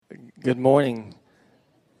Good morning.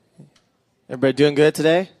 Everybody doing good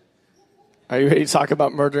today? Are you ready to talk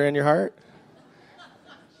about murder in your heart?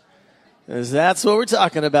 Because that's what we're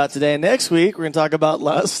talking about today. Next week, we're going to talk about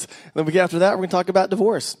lust. And the week after that, we're going to talk about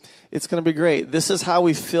divorce. It's going to be great. This is how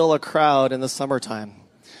we fill a crowd in the summertime.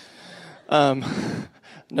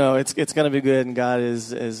 No, it's going to be good, and God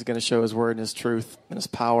is going to show His word and His truth and His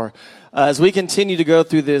power. As we continue to go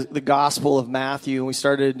through the Gospel of Matthew, and we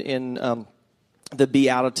started in the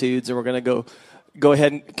Beatitudes, and we're going to go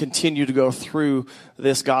ahead and continue to go through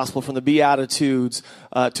this gospel from the Beatitudes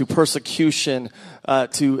to persecution,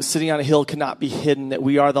 to sitting on a hill cannot be hidden, that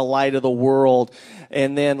we are the light of the world.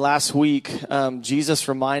 And then last week, Jesus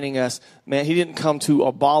reminding us, man, He didn't come to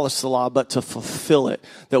abolish the law, but to fulfill it,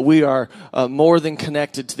 that we are more than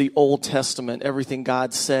connected to the Old Testament, everything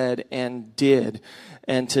God said and did.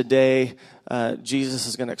 And today, Jesus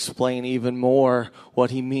is going to explain even more what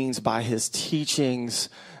He means by His teachings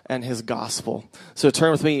and His gospel. So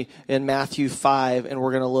turn with me in Matthew 5, and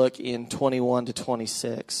we're going to look in 21 to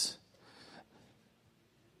 26.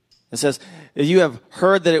 It says, "You have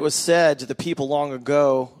heard that it was said to the people long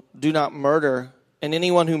ago, 'Do not murder, and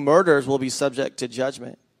anyone who murders will be subject to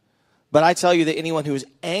judgment. But I tell you that anyone who is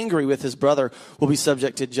angry with his brother will be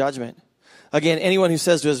subject to judgment. Again, anyone who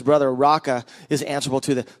says to his brother, Raka, is answerable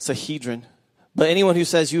to the Sanhedrin. But anyone who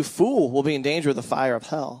says, you fool, will be in danger of the fire of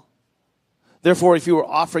hell. Therefore, if you are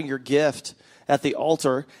offering your gift at the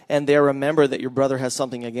altar and there remember that your brother has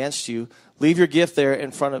something against you, leave your gift there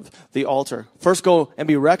in front of the altar. First go and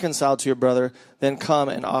be reconciled to your brother, then come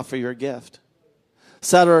and offer your gift.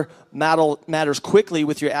 Settle matters quickly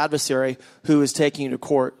with your adversary who is taking you to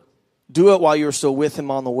court. Do it while you are still with him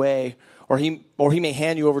on the way, or he may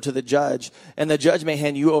hand you over to the judge, and the judge may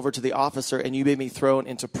hand you over to the officer, and you may be thrown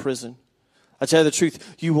into prison. I tell you the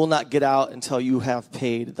truth, you will not get out until you have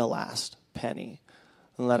paid the last penny.'"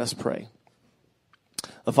 And let us pray.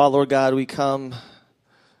 Father, Lord God, we come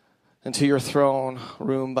into your throne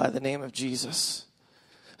room by the name of Jesus.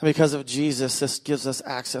 And because of Jesus, this gives us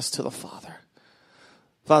access to the Father.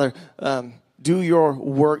 Father, do your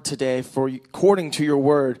work today, for according to your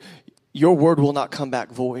word will not come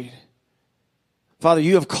back void. Father,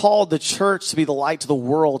 you have called the church to be the light to the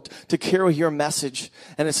world, to carry your message.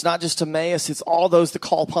 And it's not just Emmaus, it's all those that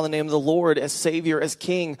call upon the name of the Lord as Savior, as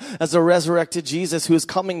King, as the resurrected Jesus who is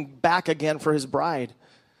coming back again for his bride.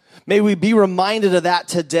 May we be reminded of that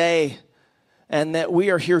today, and that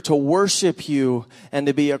we are here to worship you and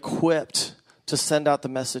to be equipped to send out the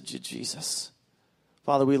message of Jesus.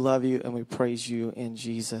 Father, we love you and we praise you in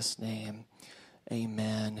Jesus' name.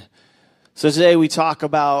 Amen. So today we talk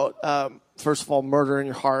about, first of all, murder in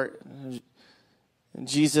your heart. And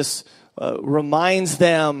Jesus reminds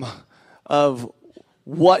them of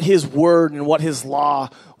what his word and what his law,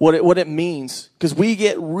 what it means. Because we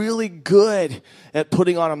get really good at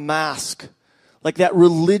putting on a mask, like that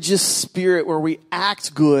religious spirit where we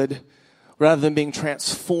act good rather than being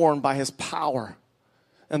transformed by his power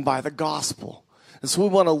and by the gospel. And so we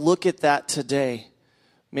want to look at that today.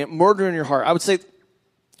 Man, murder in your heart. I would say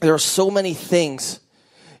there are so many things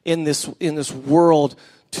in this world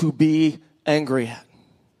to be angry at.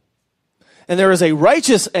 And there is a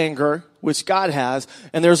righteous anger, which God has,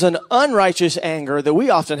 and there's an unrighteous anger that we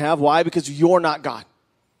often have. Why? Because you're not God.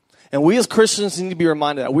 And we as Christians need to be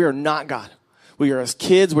reminded that we are not God. We are as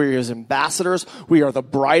kids, we are as ambassadors, we are the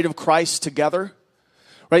bride of Christ together.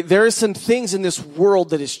 Right? There are some things in this world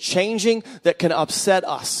that is changing that can upset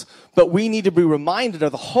us. But we need to be reminded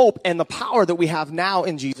of the hope and the power that we have now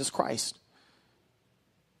in Jesus Christ.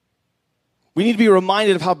 We need to be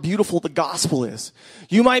reminded of how beautiful the gospel is.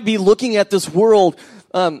 You might be looking at this world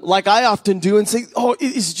like I often do and say, oh,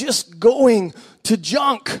 it is just going to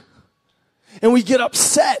junk. And we get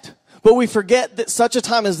upset, but we forget that such a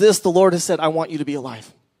time as this, the Lord has said, I want you to be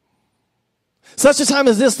alive. Such a time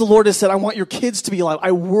as this, the Lord has said, I want your kids to be alive.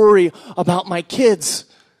 I worry about my kids.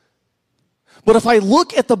 But if I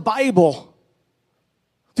look at the Bible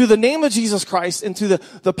through the name of Jesus Christ and through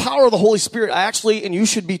the power of the Holy Spirit, I actually, and you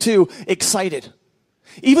should be too, excited.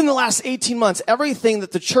 Even the last 18 months, everything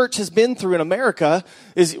that the church has been through in America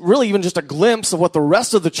is really even just a glimpse of what the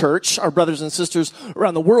rest of the church, our brothers and sisters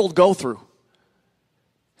around the world, go through.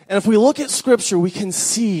 And if we look at Scripture, we can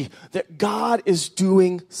see that God is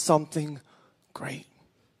doing something great.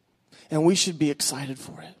 And we should be excited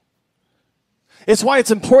for it. It's why it's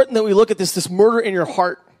important that we look at this murder in your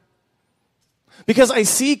heart. Because I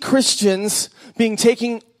see Christians being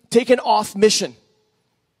taken off mission.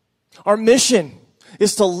 Our mission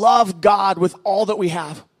is to love God with all that we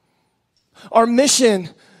have. Our mission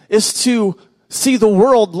is to see the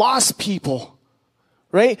world, lost people,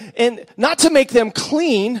 right? And not to make them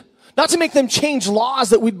clean, Not to make them change laws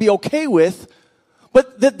that we'd be okay with,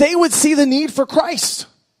 but that they would see the need for Christ.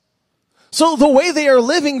 So the way they are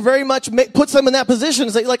living very much puts them in that position.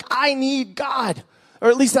 It's like, I need God. Or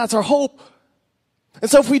at least that's our hope. And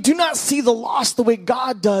so if we do not see the lost the way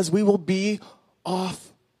God does, we will be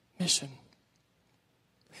off mission.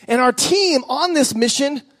 And our team on this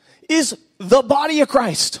mission is the body of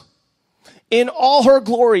Christ. In all her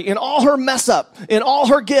glory, in all her mess up, in all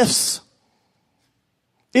her gifts.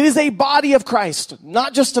 It is a body of Christ,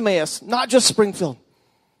 not just Emmaus, not just Springfield.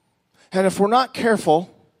 And if we're not careful,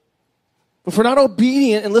 if we're not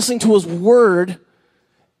obedient and listening to his word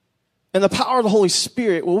and the power of the Holy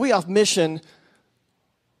Spirit, we'll be off mission.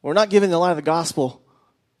 We're not giving the light of the gospel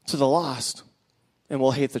to the lost, and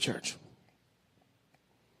we'll hate the church.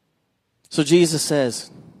 So Jesus says,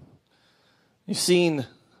 you've seen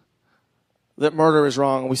that murder is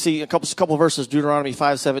wrong. We see a couple verses, Deuteronomy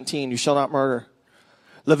 5:17, you shall not murder.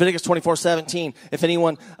 Leviticus 24:17, if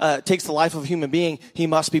anyone takes the life of a human being, he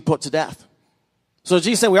must be put to death. So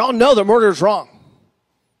Jesus said, we all know that murder is wrong.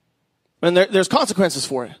 And there's consequences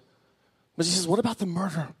for it. But he says, what about the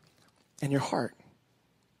murder in your heart?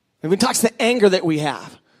 And he talks to the anger that we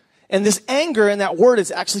have. And this anger in that word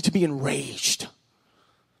is actually to be enraged.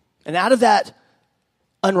 And out of that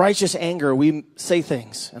unrighteous anger, we say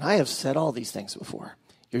things. And I have said all these things before.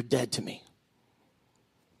 You're dead to me.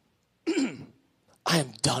 I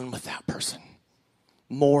am done with that person.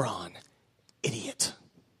 Moron. Idiot.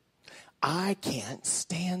 I can't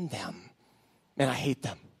stand them. And I hate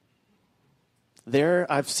them.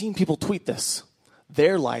 I've seen people tweet this.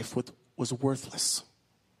 Their life was worthless.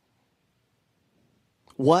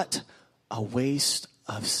 What a waste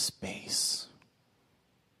of space.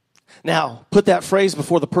 Now, put that phrase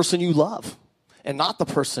before the person you love and not the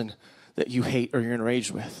person that you hate or you're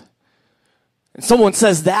enraged with. And someone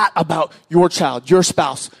says that about your child, your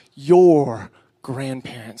spouse, your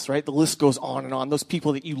grandparents, right? The list goes on and on. Those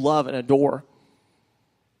people that you love and adore.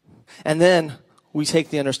 And then we take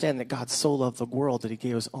the understanding that God so loved the world that he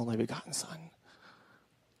gave his only begotten son.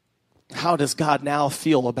 How does God now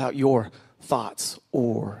feel about your thoughts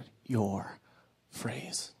or your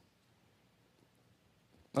phrase?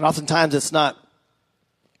 And oftentimes it's not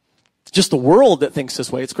just the world that thinks this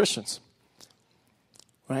way, it's Christians.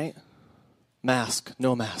 Right? Mask,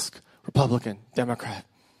 no mask. Republican, Democrat.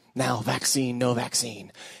 Now vaccine, no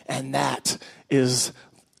vaccine. And that is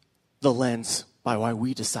the lens by why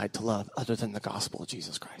we decide to love other than the gospel of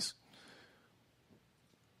Jesus Christ.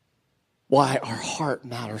 Why our heart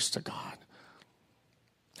matters to God.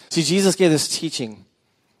 See, Jesus gave this teaching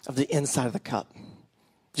of the inside of the cup.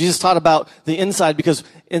 Jesus taught about the inside because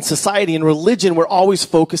in society and religion, we're always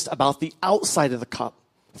focused about the outside of the cup.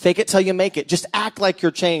 Fake it till you make it. Just act like you're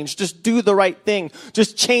changed. Just do the right thing.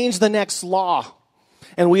 Just change the next law.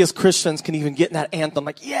 And we as Christians can even get in that anthem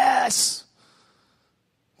like, yes.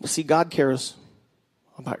 But see, God cares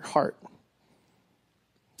about your heart.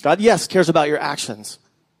 God, yes, cares about your actions.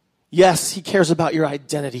 Yes, he cares about your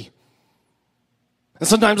identity. And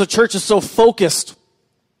sometimes the church is so focused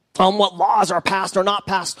on what laws are passed or not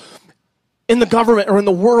passed in the government or in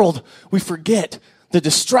the world, we forget the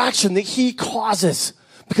distraction that he causes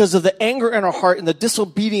because of the anger in our heart and the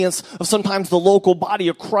disobedience of sometimes the local body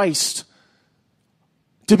of Christ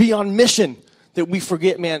to be on mission, that we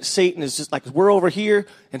forget, man, Satan is just like, we're over here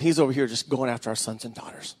and he's over here just going after our sons and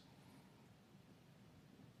daughters.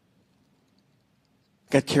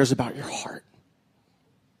 God cares about your heart.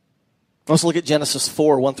 Let's look at Genesis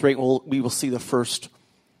 4, 1-8, we will see the first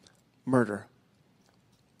murder.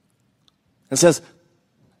 It says,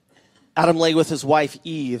 Adam lay with his wife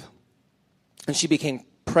Eve, and she became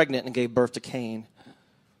pregnant and gave birth to Cain.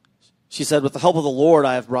 She said, with the help of the Lord,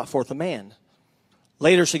 I have brought forth a man.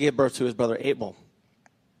 Later, she gave birth to his brother Abel.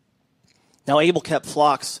 Now, Abel kept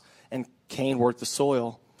flocks, and Cain worked the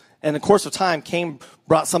soil. And in the course of time, Cain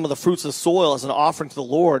brought some of the fruits of the soil as an offering to the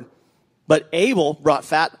Lord, but Abel brought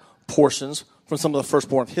fat portions from some of the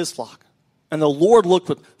firstborn of his flock. And the Lord looked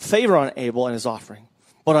with favor on Abel and his offering.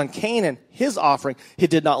 But on Cain and his offering, he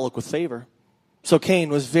did not look with favor. So Cain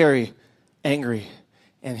was very angry,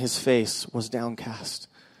 and his face was downcast.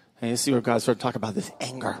 And you see where God started talking about this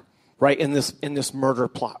anger, right, in this murder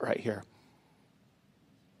plot right here.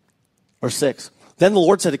 Verse 6. Then the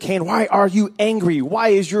Lord said to Cain, why are you angry? Why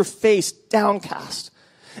is your face downcast?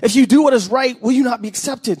 If you do what is right, will you not be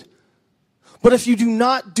accepted? But if you do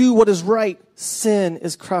not do what is right, sin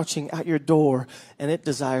is crouching at your door, and it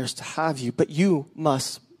desires to have you, but you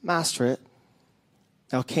must master it.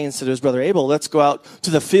 Now Cain said to his brother Abel, let's go out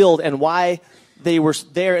to the field. And while they were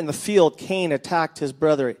there in the field, Cain attacked his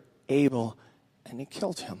brother Abel, and he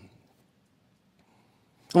killed him.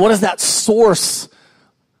 And what is that source?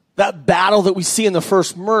 That battle that we see in the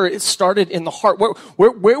first murder, it started in the heart.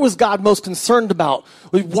 Where was God most concerned about?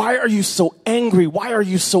 Why are you so angry? Why are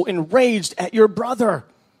you so enraged at your brother?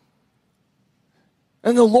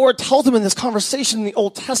 And the Lord tells him in this conversation in the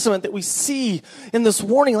Old Testament that we see in this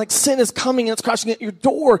warning, like sin is coming and it's crouching at your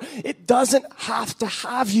door. It doesn't have to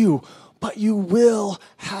have you, but you will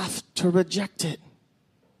have to reject it.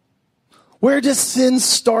 Where does sin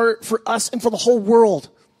start for us and for the whole world?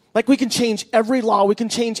 Like we can change every law, we can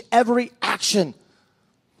change every action.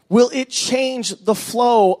 Will it change the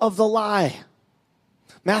flow of the lie?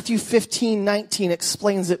 Matthew 15:19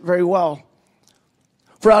 explains it very well.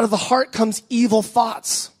 For out of the heart comes evil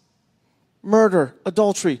thoughts, murder,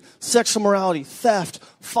 adultery, sexual immorality, theft,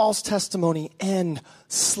 false testimony, and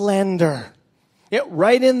slander. Yeah,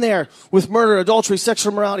 right in there with murder, adultery,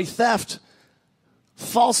 sexual immorality, theft,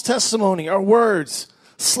 false testimony, our words.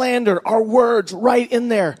 Slander, our words, right in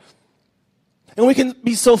there. And we can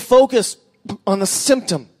be so focused on the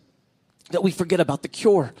symptom that we forget about the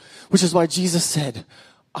cure, which is why Jesus said,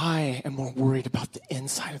 I am more worried about the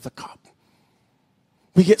inside of the cup.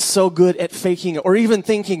 We get so good at faking it or even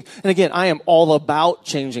thinking, and again, I am all about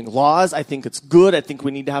changing laws. I think it's good. I think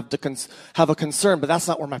we need to have a concern, but that's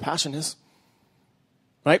not where my passion is.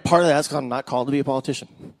 Right? Part of that is because I'm not called to be a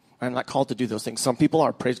politician. I'm not called to do those things. Some people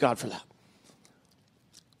are. Praise God for that.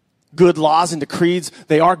 Good laws and decrees,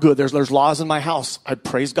 they are good. There's laws in my house. I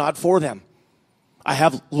praise God for them. I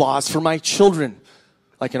have laws for my children.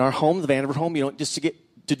 Like in our home, the Vanderbilt home, you don't just get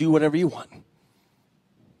to do whatever you want.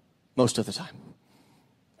 Most of the time.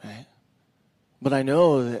 Right? But I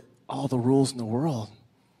know that all the rules in the world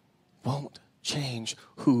won't change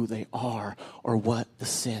who they are or what the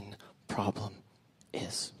sin problem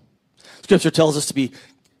is. Scripture tells us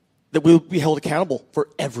that we'll be held accountable for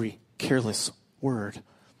every careless word.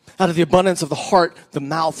 Out of the abundance of the heart, the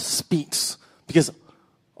mouth speaks. Because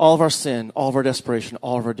all of our sin, all of our desperation,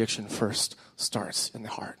 all of our addiction first starts in the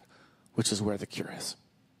heart, which is where the cure is.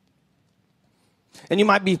 And you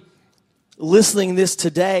might be listening this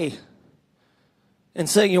today and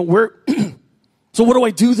saying, so what do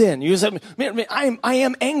I do then? You say, man, I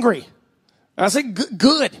am angry. And I say,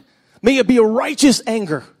 good. May it be a righteous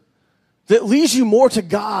anger that leads you more to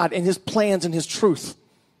God and his plans and his truth.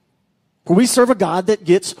 For we serve a God that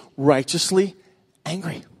gets righteously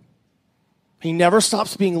angry. He never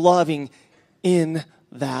stops being loving in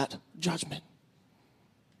that judgment.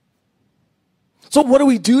 So what do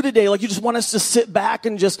we do today? Like you just want us to sit back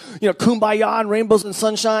and just, kumbaya and rainbows and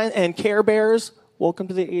sunshine and Care Bears? Welcome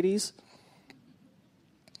to the 80s.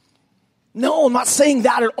 No, I'm not saying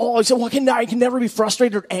that at all. You say, well, I can never be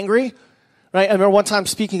frustrated or angry. Right? I remember one time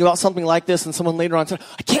speaking about something like this and someone later on said,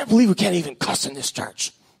 I can't believe we can't even cuss in this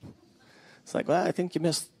church. It's like, well, I think you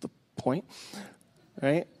missed the point,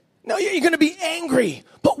 right? No, you're going to be angry,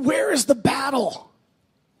 but where is the battle?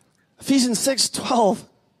 Ephesians 6:12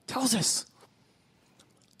 tells us,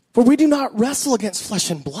 for we do not wrestle against flesh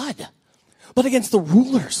and blood, but against the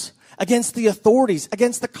rulers, against the authorities,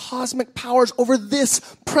 against the cosmic powers over this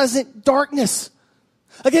present darkness,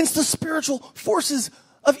 against the spiritual forces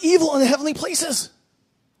of evil in the heavenly places.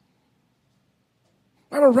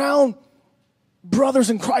 I'm around brothers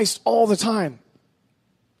in Christ all the time.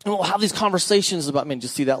 And we'll have these conversations about, man, did you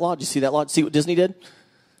see that law? Did you see that law? Did you see what Disney did?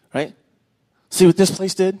 Right? See what this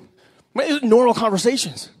place did? Normal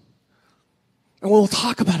conversations. And we'll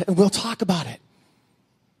talk about it, and we'll talk about it.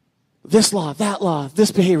 This law, this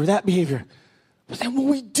behavior, that behavior. But then when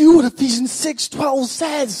we do what Ephesians 6:12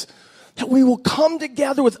 says, that we will come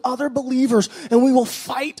together with other believers and we will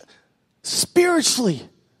fight spiritually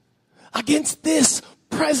against this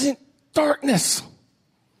present darkness.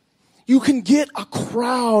 You can get a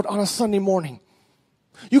crowd on a Sunday morning.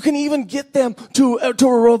 You can even get them to a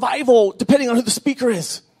revival, depending on who the speaker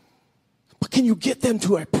is. But can you get them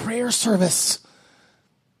to a prayer service?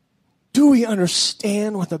 Do we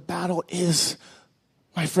understand what the battle is?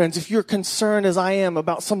 My friends, if you're concerned as I am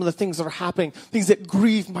about some of the things that are happening, things that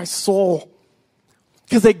grieve my soul,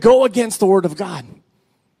 because they go against the word of God.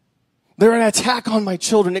 They're an attack on my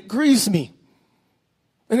children. It grieves me.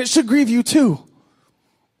 And it should grieve you too.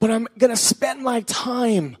 But I'm going to spend my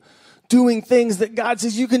time doing things that God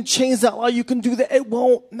says, you can change that law, you can do that. It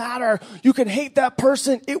won't matter. You can hate that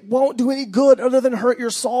person. It won't do any good other than hurt your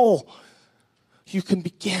soul. You can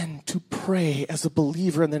begin to pray as a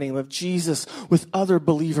believer in the name of Jesus with other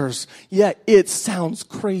believers. Yeah, it sounds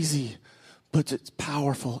crazy, but it's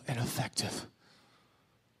powerful and effective.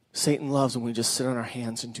 Satan loves when we just sit on our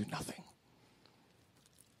hands and do nothing.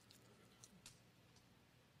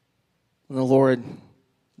 And the Lord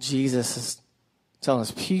Jesus is telling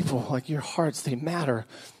us, people, like your hearts, they matter.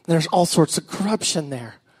 There's all sorts of corruption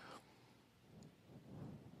there.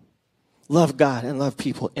 Love God and love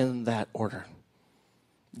people in that order.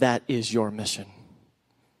 That is your mission.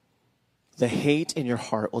 The hate in your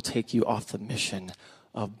heart will take you off the mission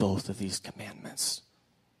of both of these commandments.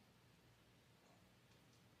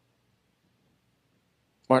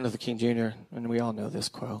 Martin Luther King Jr., and we all know this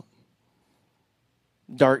quote,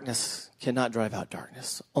 darkness cannot drive out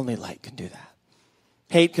darkness. Only light can do that.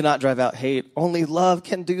 Hate cannot drive out hate. Only love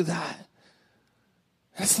can do that.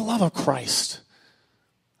 It's the love of Christ.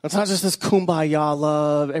 It's not just this kumbaya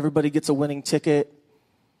love, everybody gets a winning ticket.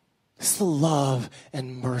 It's the love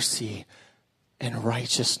and mercy and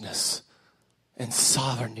righteousness and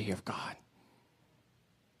sovereignty of God.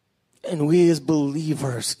 And we as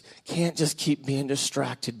believers can't just keep being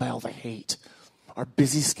distracted by all the hate, our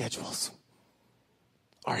busy schedules,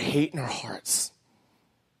 our hate in our hearts.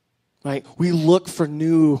 Right? We look for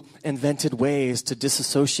new invented ways to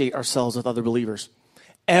disassociate ourselves with other believers.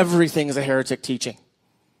 Everything is a heretic teaching.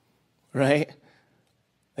 Right?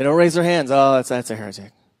 They don't raise their hands. Oh, that's a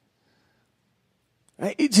heretic.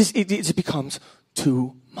 Right? It just becomes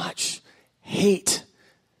too much. Hate.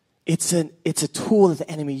 It's a tool that the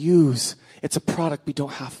enemy uses. It's a product we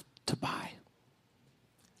don't have to buy.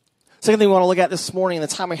 Second thing we want to look at this morning, the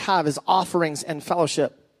time we have, is offerings and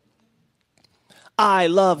fellowship. I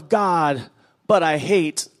love God, but I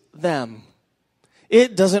hate them.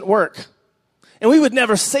 It doesn't work. And we would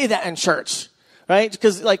never say that in church. Right?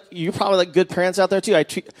 Because like you're probably like good parents out there too.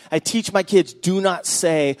 I teach my kids, do not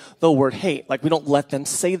say the word hate. Like we don't let them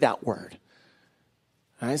say that word.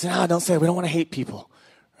 Right? I say, don't say it. We don't want to hate people.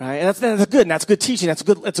 Right? And that's good. And that's good teaching. That's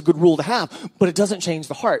a good rule to have. But it doesn't change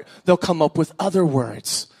the heart. They'll come up with other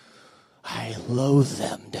words. I loathe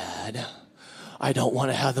them, Dad. I don't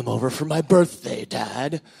want to have them over for my birthday,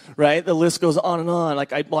 Dad. Right? The list goes on and on.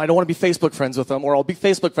 Like I don't want to be Facebook friends with them, or I'll be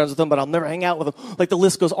Facebook friends with them, but I'll never hang out with them. Like the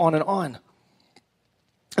list goes on and on.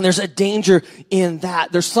 And there's a danger in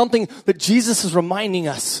that. There's something that Jesus is reminding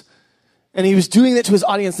us. And he was doing it to his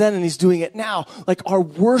audience then, and he's doing it now. Like our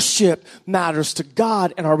worship matters to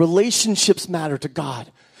God, and our relationships matter to God.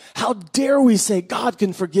 How dare we say God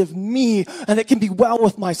can forgive me, and it can be well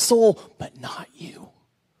with my soul, but not you.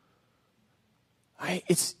 Right?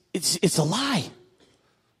 It's a lie.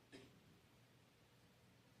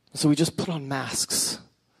 So we just put on masks.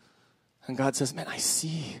 And God says, man, I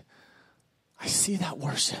see that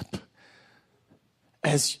worship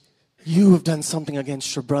as you have done something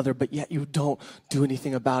against your brother, but yet you don't do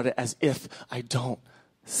anything about it, as if I don't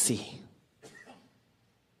see.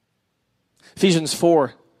 Ephesians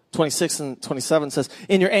 4:26 and 27 says,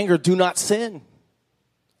 in your anger, do not sin.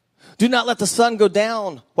 Do not let the sun go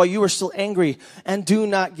down while you are still angry, and do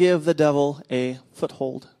not give the devil a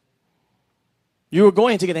foothold. You are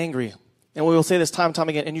going to get angry, and we will say this time and time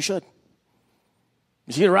again, and you should.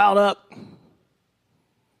 You should get riled up.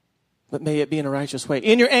 But may it be in a righteous way.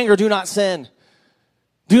 In your anger, do not sin.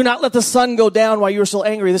 Do not let the sun go down while you are still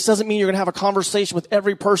angry. This doesn't mean you're going to have a conversation with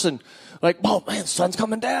every person. Like, oh man, sun's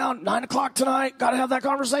coming down, 9 o'clock tonight, got to have that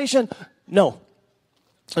conversation. No.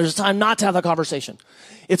 There's a time not to have that conversation.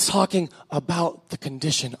 It's talking about the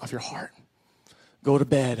condition of your heart. Go to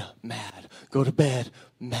bed mad. Go to bed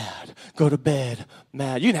mad. Go to bed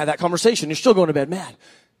mad. You can have that conversation. You're still going to bed mad.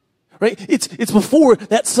 Right? It's before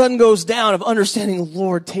that sun goes down of understanding,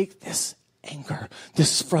 Lord, take this anger,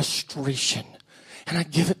 this frustration, and I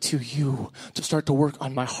give it to you to start to work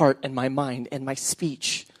on my heart and my mind and my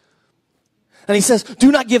speech. And he says,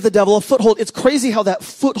 do not give the devil a foothold. It's crazy how that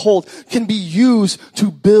foothold can be used to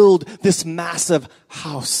build this massive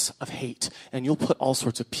house of hate. And you'll put all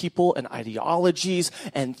sorts of people and ideologies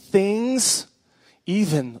and things,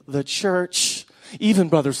 even the church, even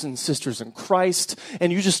brothers and sisters in Christ,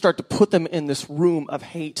 and you just start to put them in this room of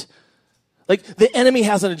hate. Like the enemy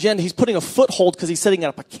has an agenda. He's putting a foothold because he's setting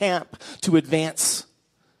up a camp to advance.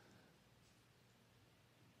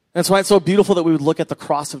 That's why it's so beautiful that we would look at the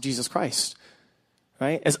cross of Jesus Christ.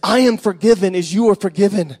 Right? As I am forgiven, as you are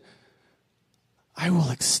forgiven, I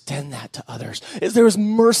will extend that to others. As there is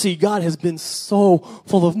mercy, God has been so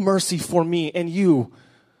full of mercy for me and you,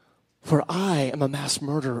 for I am a mass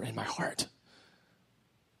murderer in my heart.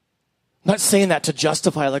 I'm not saying that to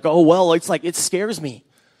justify, like, oh, well, it's like, it scares me.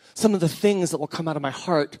 Some of the things that will come out of my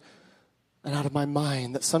heart and out of my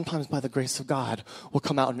mind that sometimes by the grace of God will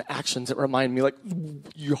come out in actions that remind me, like,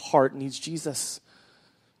 your heart needs Jesus.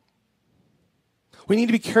 We need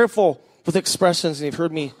to be careful with expressions, and you've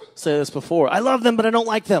heard me say this before. I love them, but I don't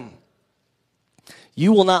like them.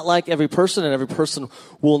 You will not like every person, and every person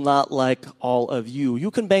will not like all of you.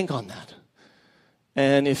 You can bank on that.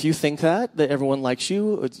 And if you think that everyone likes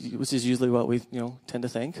you, which is usually what we tend to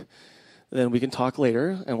think, then we can talk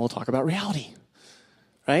later and we'll talk about reality,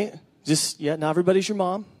 right? Not everybody's your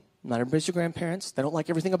mom. Not everybody's your grandparents. They don't like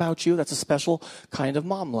everything about you. That's a special kind of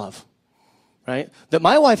mom love, right? That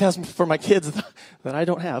my wife has for my kids that I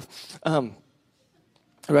don't have,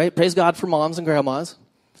 right? Praise God for moms and grandmas.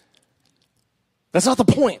 That's not the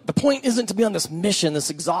point. The point isn't to be on this mission, this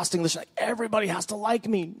exhausting mission. Like everybody has to like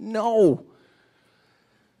me. No.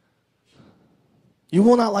 You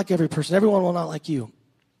will not like every person. Everyone will not like you.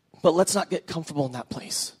 But let's not get comfortable in that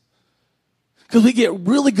place. Because we get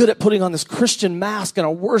really good at putting on this Christian mask in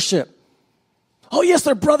our worship. Oh, yes,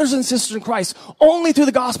 they're brothers and sisters in Christ. Only through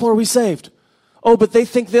the gospel are we saved. Oh, but they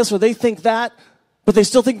think this or they think that, but they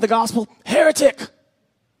still think the gospel. Heretic.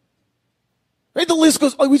 Right? The list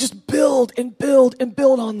goes, we just build and build and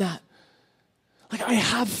build on that. Like I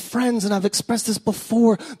have friends, and I've expressed this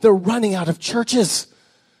before, they're running out of churches.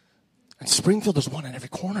 In Springfield, there's one in every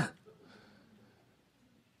corner.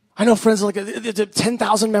 I know friends like it's a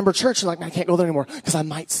 10,000 member church, and like, I can't go there anymore because I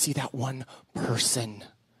might see that one person.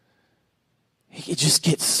 It just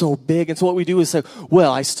gets so big. And so what we do is say,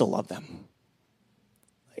 well, I still love them.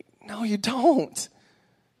 Like, no, you don't.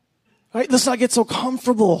 Right? Let's not get so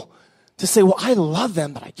comfortable to say, well, I love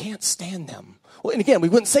them, but I can't stand them. Well, and again, we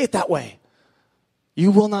wouldn't say it that way.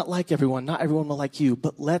 You will not like everyone. Not everyone will like you.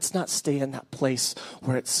 But let's not stay in that place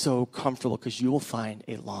where it's so comfortable, because you will find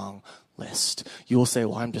a long list. You will say,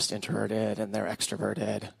 well, I'm just introverted and they're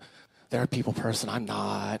extroverted. They're a people person. I'm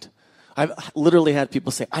not. I've literally had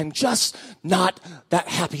people say, I'm just not that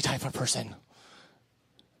happy type of person.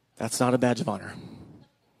 That's not a badge of honor.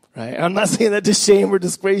 Right? And I'm not saying that to shame or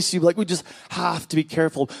disgrace you. Like, we just have to be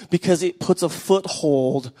careful, because it puts a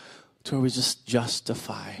foothold to where we just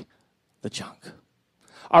justify the junk.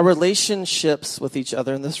 Our relationships with each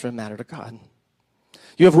other in this room matter to God.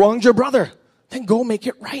 You have wronged your brother, then go make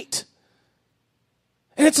it right.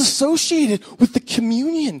 And it's associated with the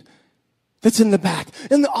communion that's in the back.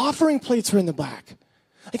 And the offering plates are in the back.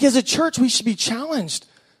 Like, as a church, we should be challenged.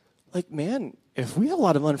 Like, man, if we have a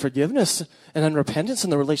lot of unforgiveness and unrepentance in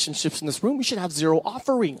the relationships in this room, we should have zero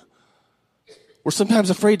offering. We're sometimes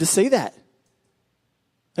afraid to say that.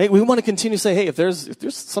 Hey, we want to continue to say, hey, if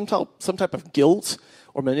there's some type of guilt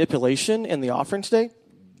or manipulation in the offering today,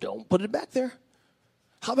 don't put it back there.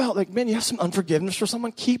 How about, like, man, you have some unforgiveness for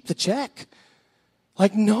someone, keep the check.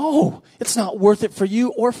 Like, no, it's not worth it for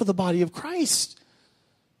you or for the body of Christ.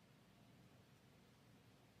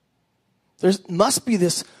 There must be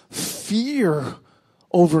this fear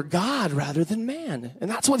over God rather than man. And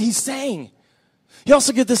that's what he's saying. You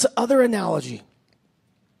also get this other analogy.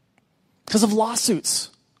 Because of lawsuits.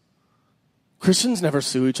 Christians never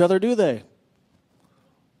sue each other, do they?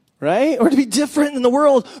 Right? Or to be different than the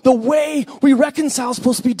world. The way we reconcile is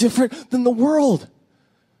supposed to be different than the world.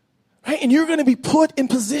 Right? And you're going to be put in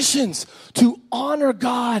positions to honor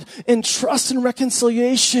God and trust in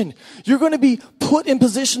reconciliation. You're going to be put in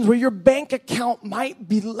positions where your bank account might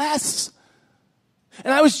be less.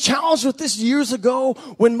 And I was challenged with this years ago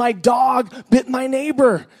when my dog bit my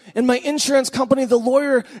neighbor. And my insurance company, the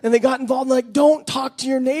lawyer, and they got involved, and like, don't talk to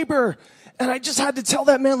your neighbor. And I just had to tell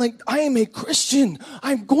that man, like, I am a Christian.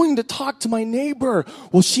 I'm going to talk to my neighbor.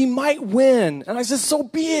 Well, she might win. And I said, so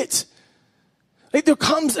be it. Like, there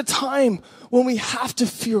comes a time when we have to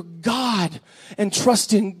fear God and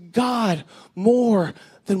trust in God more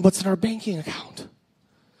than what's in our banking account.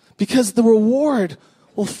 Because the reward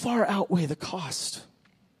will far outweigh the cost.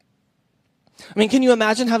 I mean, can you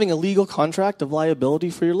imagine having a legal contract of liability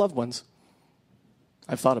for your loved ones?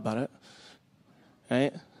 I've thought about it.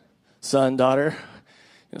 Right? Son, daughter,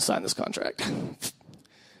 sign this contract.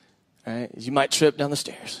 Right? You might trip down the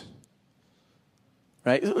stairs.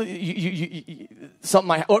 Right? Something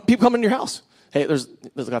might, or people come in your house. Hey, there's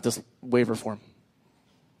got this waiver form.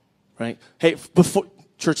 Right? Hey, before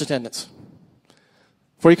church attendance.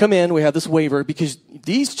 Before you come in, we have this waiver, because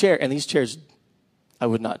these chairs, I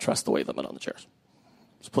would not trust the weight limit on the chairs.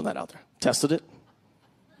 Just putting that out there. Tested it.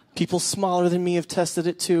 People smaller than me have tested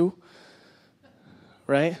it too.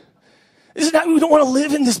 Right? We don't want to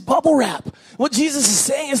live in this bubble wrap. What Jesus is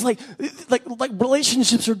saying is like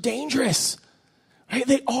relationships are dangerous. Right?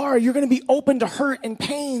 They are. You're going to be open to hurt and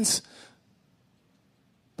pains.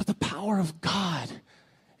 But the power of God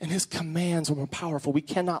and his commands are more powerful. We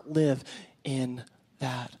cannot live in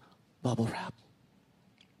that bubble wrap.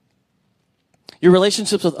 Your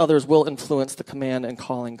relationships with others will influence the command and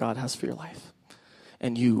calling God has for your life.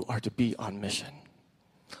 And you are to be on mission.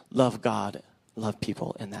 Love God, love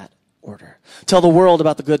people in that order. Tell the world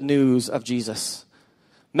about the good news of Jesus.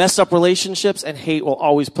 Messed up relationships and hate will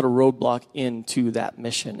always put a roadblock into that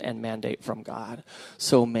mission and mandate from God.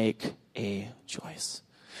 So make a choice.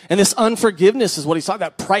 And this unforgiveness is what he's talking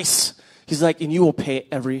about, that price. He's like, and you will pay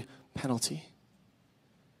every penalty.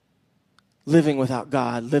 Living without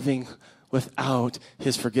God, living without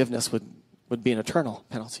his forgiveness would be an eternal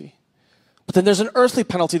penalty. But then there's an earthly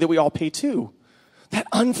penalty that we all pay too. That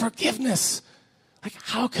unforgiveness. Like,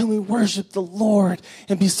 how can we worship the Lord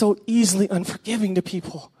and be so easily unforgiving to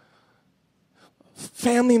people?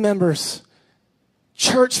 Family members,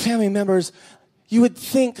 church family members, you would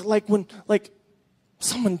think like when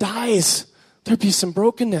someone dies, there'd be some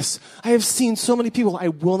brokenness. I have seen so many people, I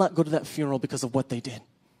will not go to that funeral because of what they did.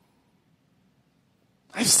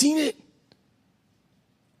 I've seen it.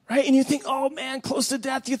 Right? And you think, oh man, close to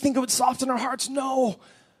death, you think it would soften our hearts. No,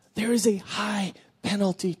 there is a high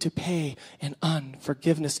penalty to pay in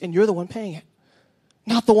unforgiveness, and you're the one paying it.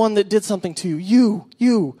 Not the one that did something to you,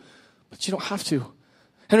 but you don't have to.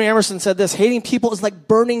 Henry Emerson said this, hating people is like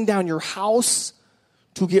burning down your house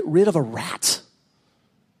to get rid of a rat.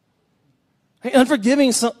 Right?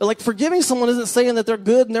 Forgiving someone isn't saying that they're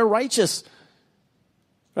good and they're righteous.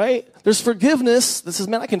 Right? There's forgiveness that says,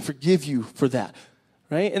 man, I can forgive you for that.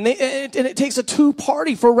 Right? And it takes a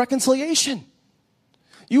two-party for reconciliation.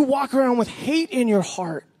 You walk around with hate in your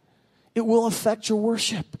heart, it will affect your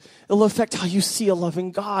worship. It will affect how you see a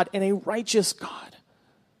loving God and a righteous God.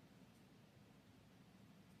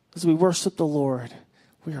 As we worship the Lord,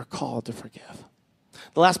 we are called to forgive.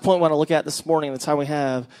 The last point I want to look at this morning, the time we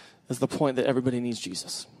have, is the point that everybody needs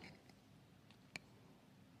Jesus.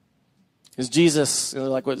 Is Jesus,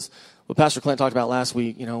 like what Pastor Clint talked about last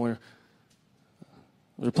week, we're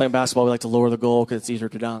playing basketball, we like to lower the goal because it's easier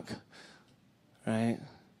to dunk. Right?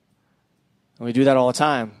 And we do that all the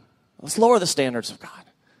time. Let's lower the standards of God.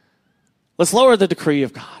 Let's lower the decree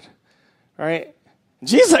of God. All right?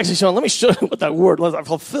 Jesus actually showing, let me show you what that word, let's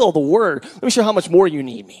fulfill the word. Let me show you how much more you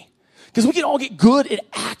need me. Because we can all get good at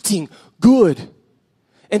acting good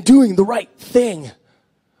and doing the right thing.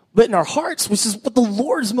 But in our hearts, which is what the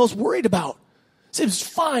Lord is most worried about, it's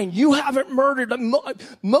fine, you haven't murdered.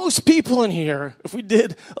 Most people in here, if we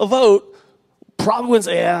did a vote, probably wouldn't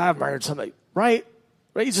say, yeah, I've murdered somebody. Right?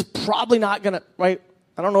 He's just probably not going to, right?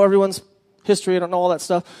 I don't know everyone's history. I don't know all that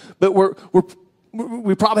stuff. But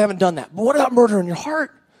we probably haven't done that. But what about murder in your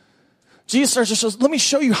heart? Jesus starts to show, let me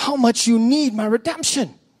show you how much you need my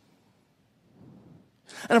redemption.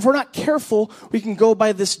 And if we're not careful, we can go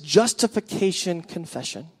by this justification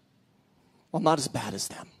confession. Well, I'm not as bad as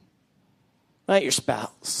them. Right? Your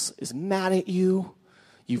spouse is mad at you.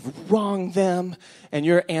 You've wronged them. And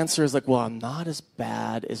your answer is like, well, I'm not as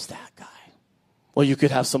bad as that guy. Well, you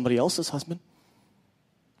could have somebody else's husband.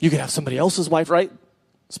 You could have somebody else's wife, right?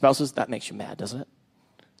 Spouses, that makes you mad, doesn't it?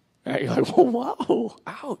 Right? You're like, whoa,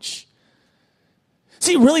 ouch.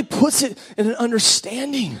 See, it really puts it in an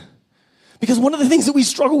understanding. Because one of the things that we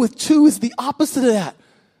struggle with too is the opposite of that.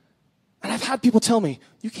 And I've had people tell me,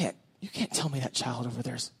 you can't tell me that child over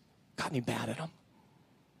there's got me bad at him.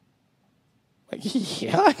 Like,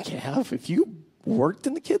 yeah, I can have. If you worked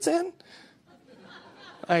in the kids' end,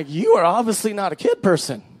 like, you are obviously not a kid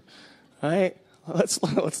person, right? Let's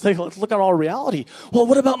look at all reality. Well,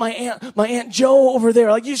 what about my aunt Jo over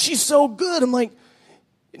there? Like, she's so good. I'm like,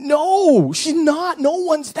 no, she's not. No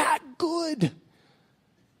one's that good.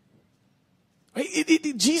 Right?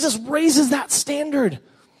 Jesus raises that standard.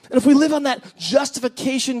 And if we live on that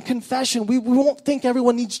justification confession, we won't think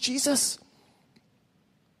everyone needs Jesus.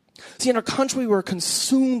 See, in our country, we're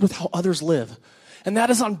consumed with how others live. And that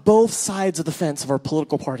is on both sides of the fence of our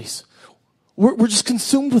political parties. We're just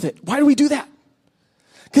consumed with it. Why do we do that?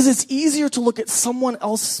 Because it's easier to look at someone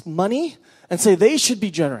else's money and say they should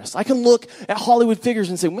be generous. I can look at Hollywood figures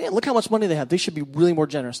and say, man, look how much money they have. They should be really more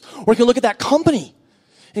generous. Or I can look at that company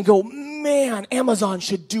and go, man, Amazon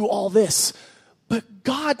should do all this. But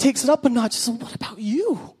God takes it up a notch and says, what about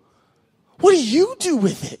you? What do you do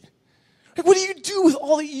with it? Like, what do you do with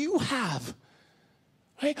all that you have?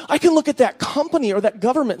 Right? I can look at that company or that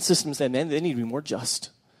government system and say, man, they need to be more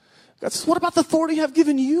just. God says, what about the authority I've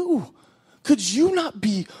given you? Could you not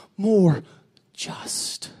be more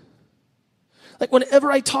just? Like,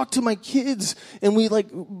 whenever I talk to my kids and we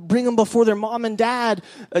bring them before their mom and dad,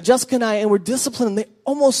 Jessica and I, and we're disciplining, they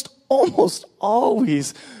almost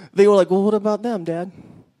always, they were like, well, what about them, Dad?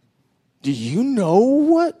 Do you know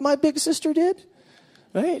what my big sister did?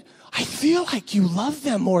 Right? I feel like you love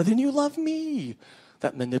them more than you love me.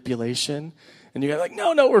 That manipulation. And you're like,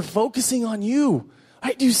 no, we're focusing on you.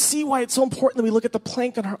 Right? Do you see why it's so important that we look at the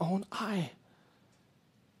plank in our own eye?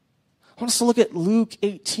 I want us to look at Luke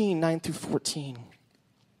 18, 9 through 14.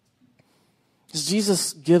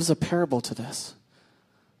 Jesus gives a parable to this.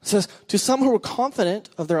 It says, to some who were confident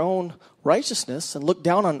of their own righteousness and looked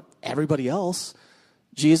down on everybody else,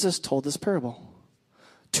 Jesus told this parable.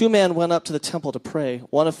 2 men went up to the temple to pray,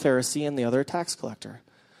 one a Pharisee and the other a tax collector.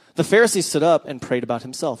 The Pharisee stood up and prayed about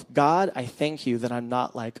himself. God, I thank you that I'm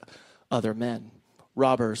not like other men,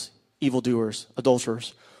 robbers, evildoers,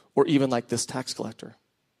 adulterers, or even like this tax collector.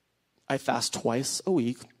 I fast twice a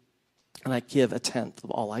week, and I give 1/10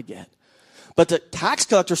 of all I get. But the tax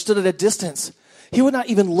collector stood at a distance. He would not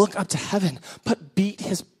even look up to heaven, but beat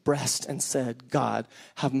his breast and said, God,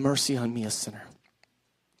 have mercy on me, a sinner.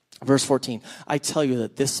 Verse 14, I tell you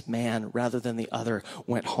that this man, rather than the other,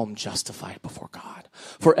 went home justified before God.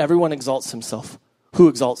 For everyone exalts himself. Who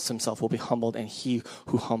exalts himself will be humbled, and he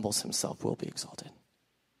who humbles himself will be exalted.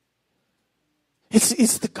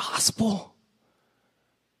 It's the gospel.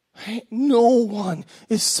 Right? No one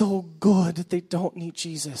is so good that they don't need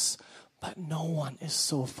Jesus. But no one is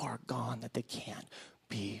so far gone that they can't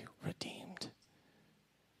be redeemed.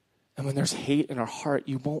 And when there's hate in our heart,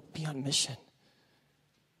 you won't be on mission.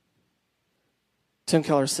 Tim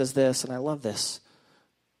Keller says this, and I love this.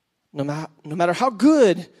 No matter how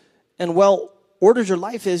good and well ordered your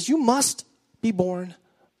life is, you must be born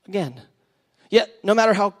again. Yet, no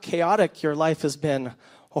matter how chaotic your life has been,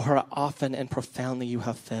 or how often and profoundly you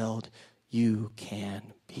have failed, you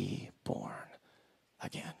can be born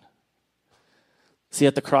again. See,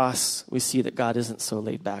 at the cross, we see that God isn't so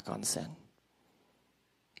laid back on sin.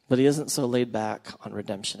 But he isn't so laid back on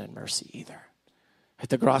redemption and mercy either. At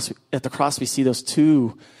the cross, we see those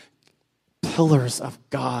 2 pillars of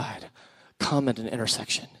God come at an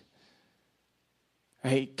intersection.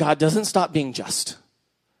 Right? God doesn't stop being just.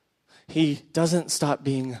 He doesn't stop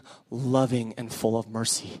being loving and full of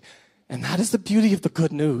mercy. And that is the beauty of the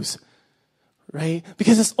good news. Right?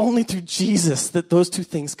 Because it's only through Jesus that those 2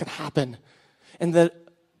 things can happen. And that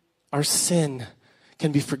our sin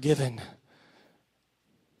can be forgiven.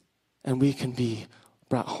 And we can be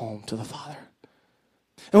brought home to the Father.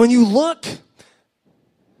 And when you look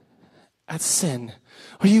at sin,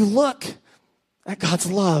 or you look at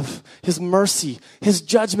God's love, his mercy, his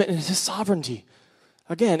judgment, and his sovereignty,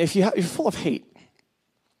 again, if you're full of hate,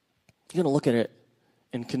 you're going to look at it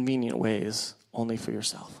in convenient ways only for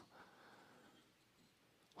yourself.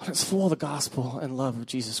 When it's full of the gospel and love of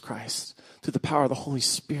Jesus Christ, through the power of the Holy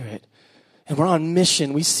Spirit, and we're on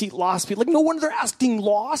mission, we see lost people. Like, no wonder they're asking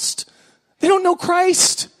lost. They don't know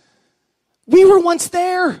Christ. We were once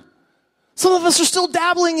there. Some of us are still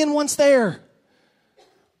dabbling in once there.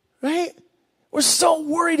 Right? We're so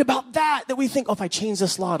worried about that we think, oh, if I change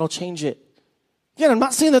this law, it'll change it. Again, I'm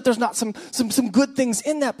not saying that there's not some good things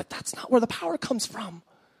in that, but that's not where the power comes from.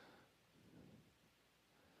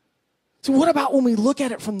 So what about when we look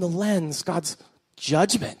at it from the lens, God's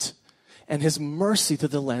judgment and his mercy through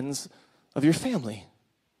the lens of your family?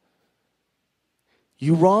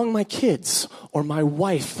 You wrong my kids or my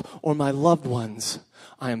wife or my loved ones,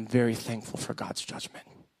 I am very thankful for God's judgment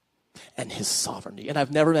and his sovereignty. And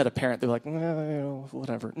I've never met a parent, they're like,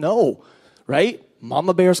 whatever. No, right?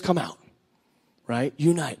 Mama bears come out, right?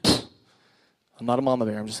 Unite. I'm not a mama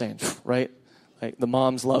bear, I'm just saying, right? Like the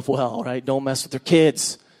moms love well, right? Don't mess with their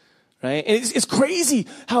kids. Right? And it's crazy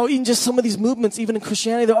how even just some of these movements, even in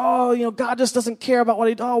Christianity, God just doesn't care about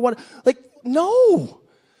no.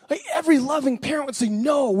 Like every loving parent would say,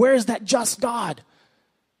 no, where is that just God?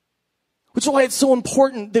 Which is why it's so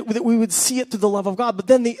important that we would see it through the love of God. But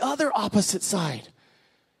then the other opposite side,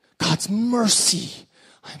 God's mercy.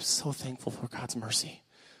 I'm so thankful for God's mercy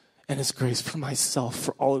and his grace for myself,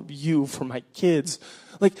 for all of you, for my kids.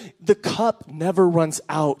 Like the cup never runs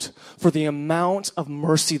out for the amount of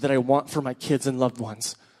mercy that I want for my kids and loved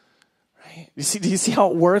ones. Right? Do you see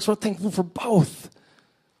how it works? We're thankful for both.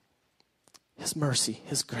 His mercy,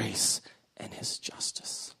 his grace, and his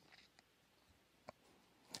justice.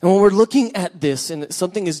 And when we're looking at this and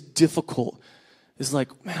something is difficult, it's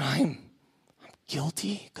like, man, I'm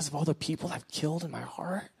guilty because of all the people I've killed in my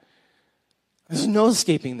heart. There's no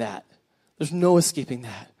escaping that. There's no escaping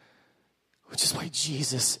that. Which is why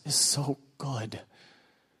Jesus is so good.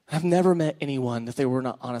 I've never met anyone that they were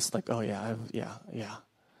not honest, like, oh yeah.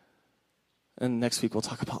 And next week we'll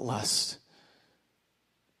talk about lust.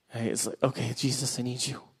 Hey, it's like, okay, Jesus, I need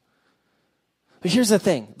you. But here's the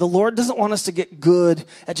thing. The Lord doesn't want us to get good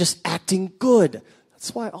at just acting good.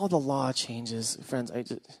 That's why all the law changes. Friends,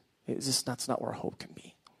 that's not where hope can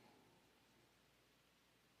be.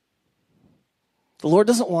 The Lord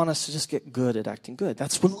doesn't want us to just get good at acting good.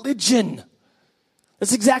 That's religion.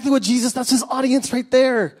 That's exactly what Jesus, that's his audience right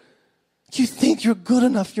there. You think you're good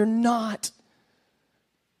enough, you're not.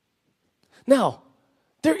 Now,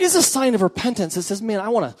 there is a sign of repentance that says, man, I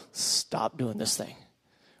want to stop doing this thing,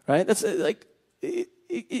 right? That's like,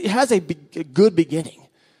 it has a good beginning.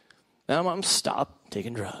 Now I'm going to stop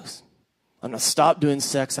taking drugs. I'm going to stop doing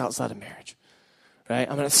sex outside of marriage, right?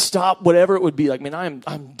 I'm going to stop whatever it would be. Like, man,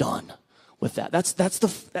 I'm done with that.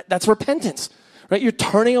 That's repentance, right? You're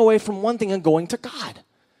turning away from one thing and going to God.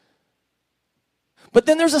 But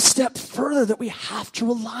then there's a step further that we have to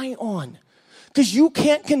rely on. Because you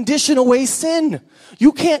can't condition away sin.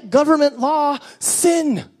 You can't government law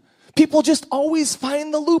sin. People just always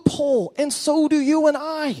find the loophole, and so do you and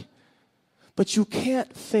I. But you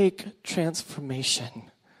can't fake transformation.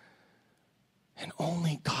 And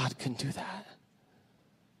only God can do that.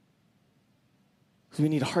 We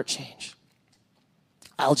need a heart change.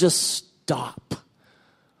 I'll just stop,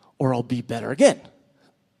 or I'll be better. Again,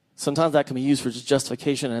 sometimes that can be used for just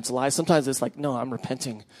justification and it's a lie. Sometimes it's like, no, I'm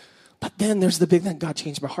repenting. But then there's the big thing, God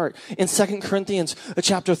changed my heart. In 2 Corinthians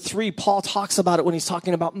chapter 3, Paul talks about it when he's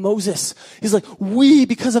talking about Moses. He's like, we,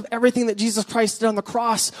 because of everything that Jesus Christ did on the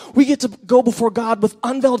cross, we get to go before God with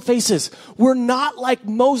unveiled faces. We're not like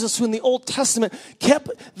Moses, who in the Old Testament kept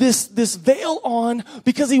this veil on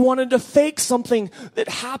because he wanted to fake something that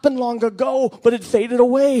happened long ago, but it faded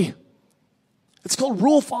away. It's called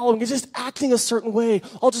rule following. It's just acting a certain way.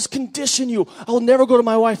 I'll just condition you. I'll never go to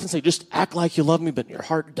my wife and say, just act like you love me, but in your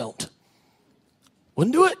heart don't.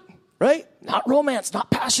 Wouldn't do it, right? Not romance, not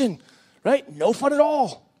passion, right? No fun at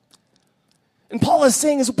all. And Paul is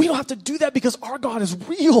saying is we don't have to do that because our God is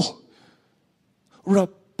real.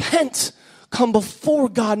 Repent, come before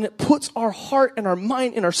God, and it puts our heart and our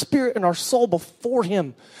mind and our spirit and our soul before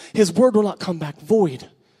him. His word will not come back void.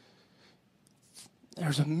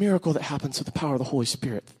 There's a miracle that happens with the power of the Holy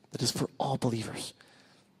Spirit that is for all believers.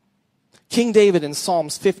 King David in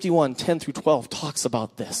Psalms 51, 10 through 12 talks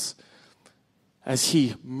about this. As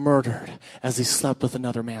he murdered, as he slept with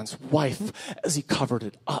another man's wife, as he covered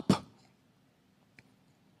it up.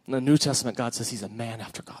 In the New Testament, God says he's a man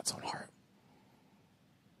after God's own heart.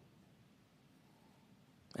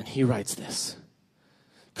 And he writes this,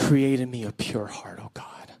 create in me a pure heart, O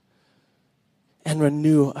God, and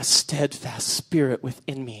renew a steadfast spirit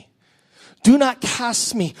within me. Do not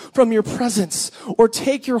cast me from your presence or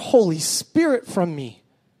take your Holy Spirit from me.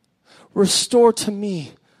 Restore to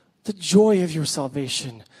me the joy of your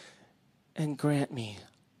salvation and grant me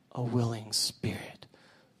a willing spirit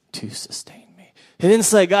to sustain me. He didn't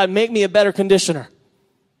say, God, make me a better conditioner.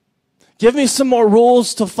 Give me some more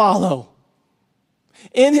rules to follow.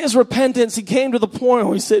 In his repentance, he came to the point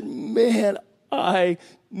where he said, man, I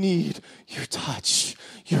need your touch,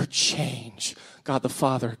 your change. God the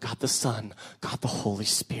Father, God the Son, God the Holy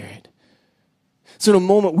Spirit. So in a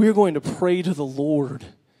moment, we're going to pray to the Lord.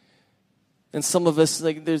 And some of us,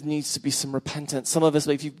 like, there needs to be some repentance. Some of us,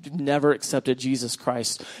 like, if you've never accepted Jesus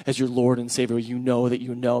Christ as your Lord and Savior, you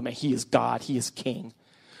know, man, he is God, he is King.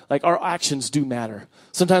 Like, our actions do matter.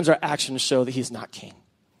 Sometimes our actions show that he's not King.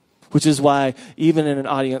 Which is why even in an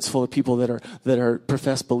audience full of people that are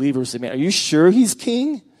professed believers, they say, man, are you sure he's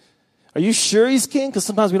king? Are you sure he's king? Because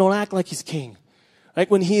sometimes we don't act like he's king. Right?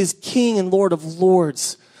 When he is King and Lord of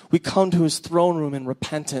Lords, we come to his throne room in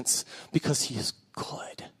repentance because he is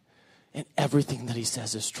good. And everything that he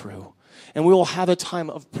says is true. And we will have a time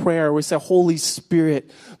of prayer. We say, Holy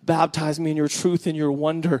Spirit, baptize me in your truth and your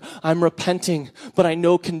wonder. I'm repenting, but I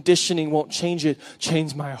know conditioning won't change it.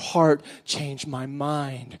 Change my heart, change my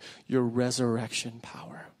mind, your resurrection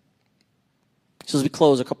power. So as we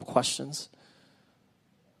close, a couple questions.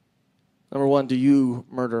 Number one, do you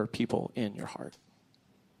murder people in your heart?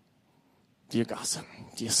 Do you gossip?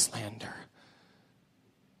 Do you slander?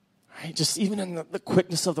 Right? Just even in the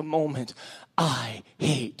quickness of the moment, I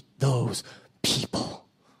hate those people.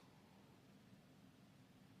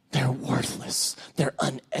 They're worthless. They're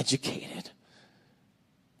uneducated.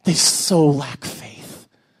 They so lack faith.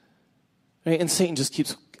 Right? And Satan just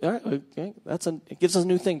keeps, all right, okay, it gives us a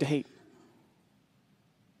new thing to hate.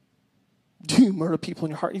 Do you murder people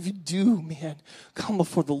in your heart? If you do, man, come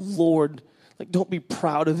before the Lord. Like, don't be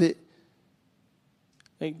proud of it.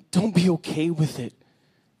 Like, don't be okay with it.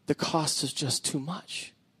 The cost is just too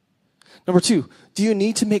much. Number two, do you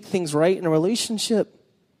need to make things right in a relationship?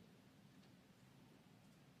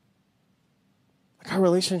 Like, our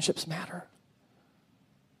relationships matter.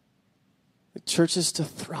 The church is to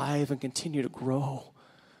thrive and continue to grow.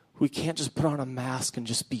 We can't just put on a mask and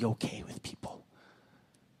just be okay with people.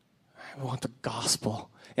 We want the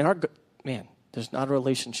gospel. And there's not a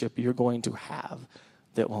relationship you're going to have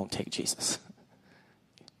that won't take Jesus.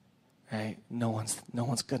 Right? No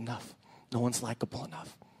one's good enough. No one's likable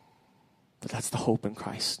enough. But that's the hope in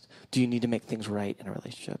Christ. Do you need to make things right in a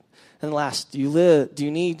relationship? And last, do you live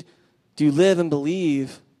and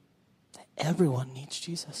believe that everyone needs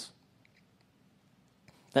Jesus?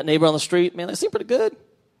 That neighbor on the street, man, they seem pretty good.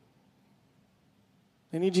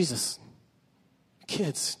 They need Jesus.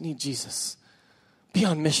 Kids need Jesus. Be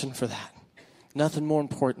on mission for that. Nothing more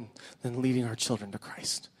important than leading our children to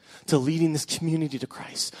Christ, to leading this community to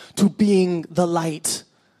Christ, to being the light.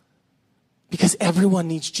 Because everyone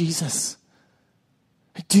needs Jesus.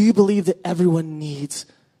 Do you believe that everyone needs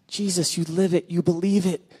Jesus? You live it. You believe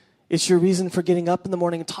it. It's your reason for getting up in the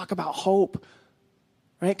morning and talk about hope.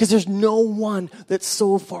 Right? Because there's no one that's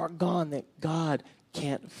so far gone that God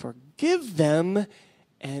can't forgive them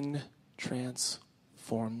and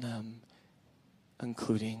transform them,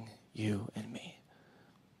 including you and me.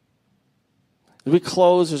 As we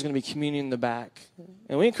close, there's going to be communion in the back.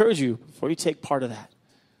 And we encourage you, before you take part of that,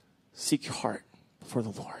 seek your heart before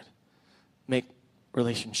the Lord. Make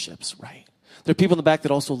relationships right. There are people in the back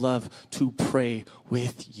that also love to pray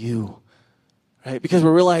with you. Right? Because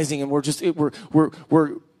we're realizing and we're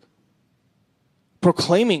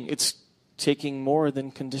proclaiming it's taking more than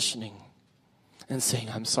conditioning and saying,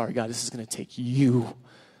 I'm sorry, God, this is going to take you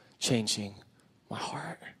changing my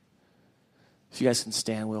heart. If you guys can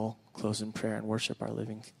stand, we'll close in prayer and worship our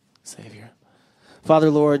living Savior. Father,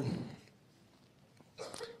 Lord,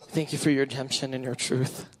 thank you for your redemption and your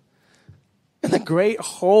truth and the great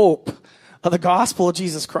hope of the gospel of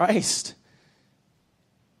Jesus Christ.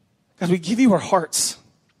 God, we give you our hearts,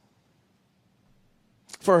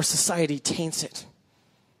 for our society taints it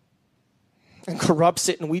and corrupts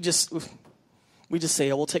it, and we just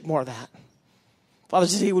say, oh, we'll take more of that. Father,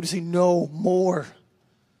 today would say, no more.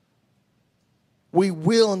 We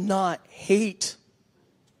will not hate.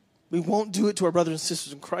 We won't do it to our brothers and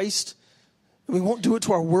sisters in Christ. And we won't do it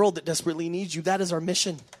to our world that desperately needs you. That is our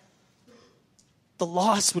mission. The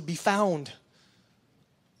lost would be found.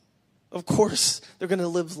 Of course, they're going to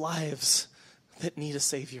live lives that need a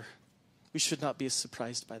Savior. We should not be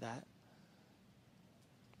surprised by that.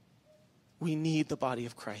 We need the body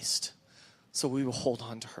of Christ, so we will hold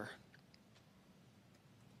on to her.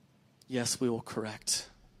 Yes, we will correct,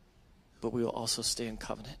 but we will also stay in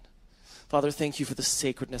covenant. Father, thank you for the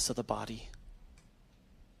sacredness of the body.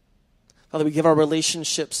 Father, we give our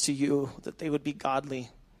relationships to you, that they would be godly,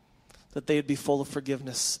 that they would be full of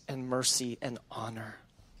forgiveness and mercy and honor.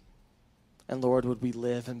 And Lord, would we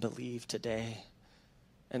live and believe today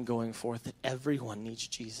and going forth that everyone needs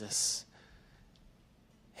Jesus.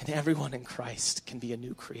 And everyone in Christ can be a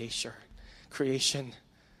new creation.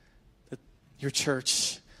 That your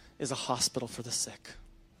church is a hospital for the sick.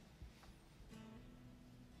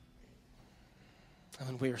 And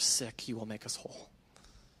when we are sick, you will make us whole.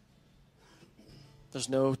 There's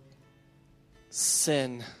no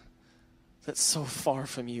sin that's so far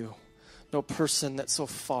from you. No person that's so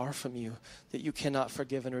far from you that you cannot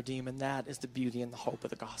forgive and redeem. And that is the beauty and the hope of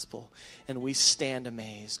the gospel. And we stand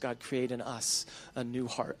amazed. God, create in us a new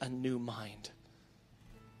heart, a new mind.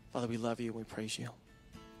 Father, we love you and we praise you.